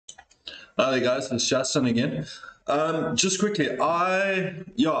Hi there guys, it's Justin again. Just quickly, I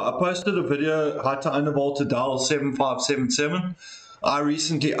posted a video how to undervolt a Dell 7577. I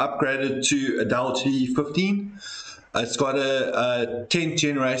recently upgraded to a Dell G15. It's got a 10th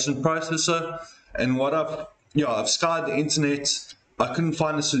generation processor, and I've scoured the internet. I couldn't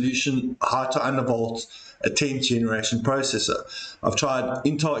find a solution how to undervolt a 10th generation processor. I've tried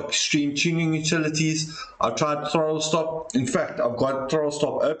Intel Extreme tuning utilities. I've tried Throttlestop. In fact, I've got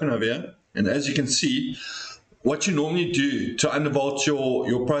Throttlestop open over here, and as you can see, what you normally do to undervolt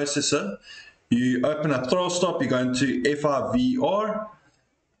your processor, you open up Throttlestop, you go into FIVR,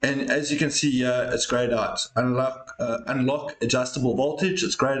 and as you can see here, it's grayed out. Unlock adjustable voltage,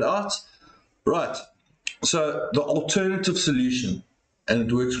 it's grayed out. Right, so the alternative solution, and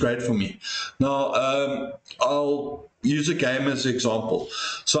it works great for me. Now, I'll use a game as an example.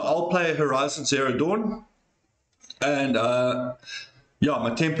 So I'll play Horizon Zero Dawn, and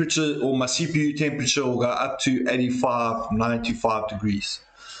my temperature, or my CPU temperature, will go up to 85, 95 degrees.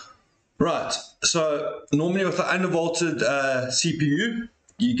 Right, so normally with the undervolted CPU,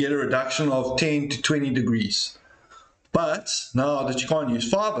 you get a reduction of 10 to 20 degrees. But now that you can't use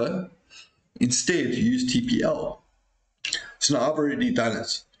fiber, instead use TPL. So now I've already done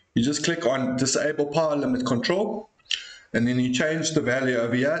it. You just click on disable power limit control, and then you change the value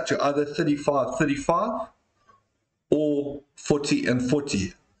over here to either 35, 35 or 40 and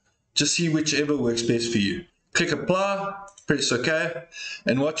 40. Just see whichever works best for you. Click apply, press OK,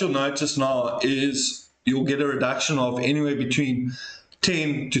 and what you'll notice now is you'll get a reduction of anywhere between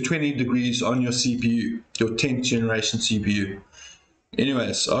 10 to 20 degrees on your CPU, your 10th generation CPU.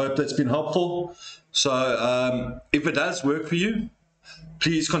 Anyways, I hope that's been helpful. So if it does work for you,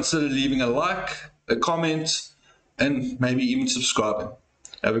 please consider leaving a like, a comment, and maybe even subscribing.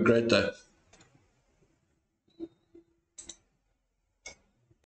 Have a great day.